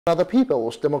Now, the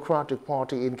People's Democratic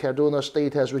Party in Kaduna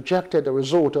State has rejected the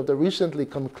result of the recently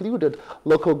concluded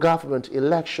local government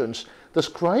elections,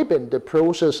 describing the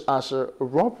process as a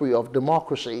robbery of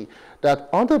democracy that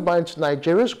undermines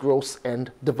Nigeria's growth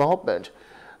and development.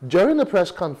 During a press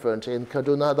conference in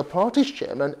Kaduna, the party's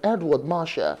chairman, Edward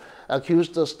Marshall,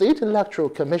 accused the State Electoral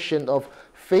Commission of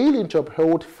failing to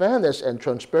uphold fairness and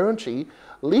transparency,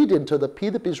 leading to the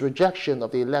P.D.P's rejection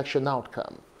of the election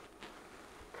outcome.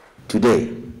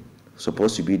 Today,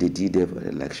 supposed to be the D-Day of the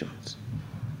elections,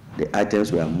 the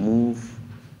items were moved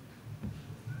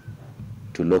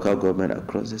to local government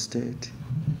across the state,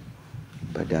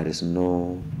 but there is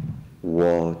no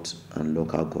ward and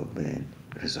local government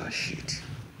result sheet.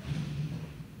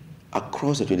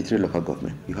 Across the 23 local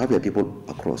government, you have your people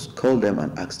across, call them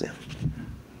and ask them,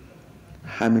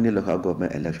 how many local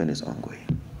government election is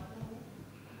ongoing?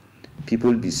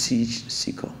 People besiege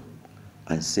SECOM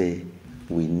and say,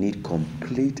 we need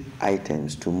complete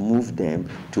items to move them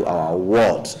to our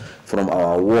wards. From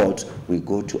our wards, we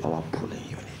go to our polling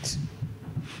unit.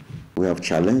 We have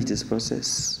challenged this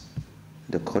process,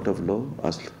 the court of law,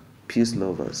 as peace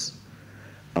lovers,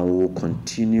 and we will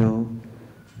continue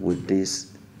with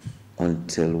this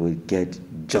until we get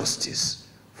justice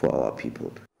for our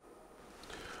people.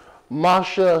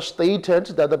 Marshall stated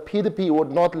that the P.D.P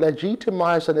would not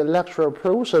legitimize an electoral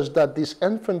process that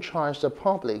disenfranchised the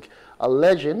public,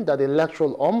 alleging that the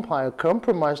electoral umpire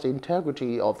compromised the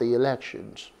integrity of the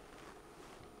elections.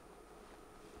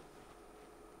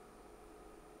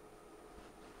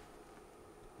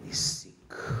 Is sick.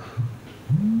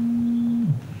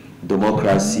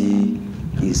 Democracy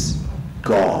is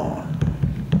gone.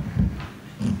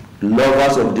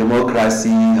 Lovers of democracy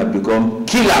have become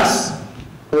killers.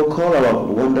 I will call our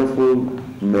wonderful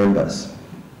members.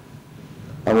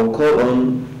 I will call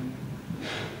on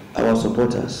our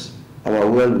supporters, our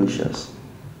well-wishers,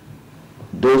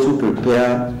 those who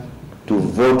prepare to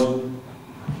vote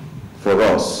for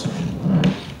us,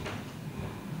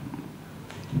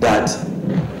 that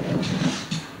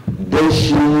they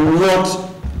should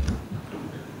not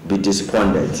be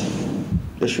disappointed.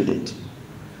 They shouldn't.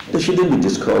 They shouldn't be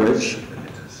discouraged.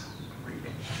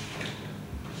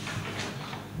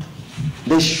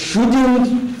 They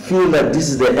shouldn't feel that this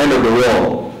is the end of the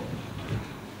world.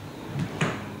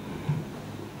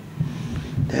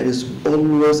 There is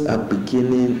always a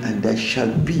beginning and there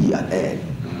shall be an end.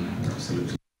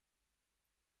 Absolutely.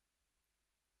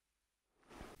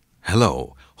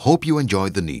 Hello, hope you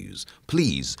enjoyed the news.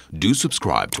 Please do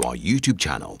subscribe to our YouTube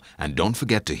channel and don't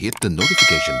forget to hit the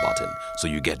notification button so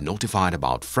you get notified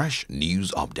about fresh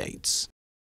news updates.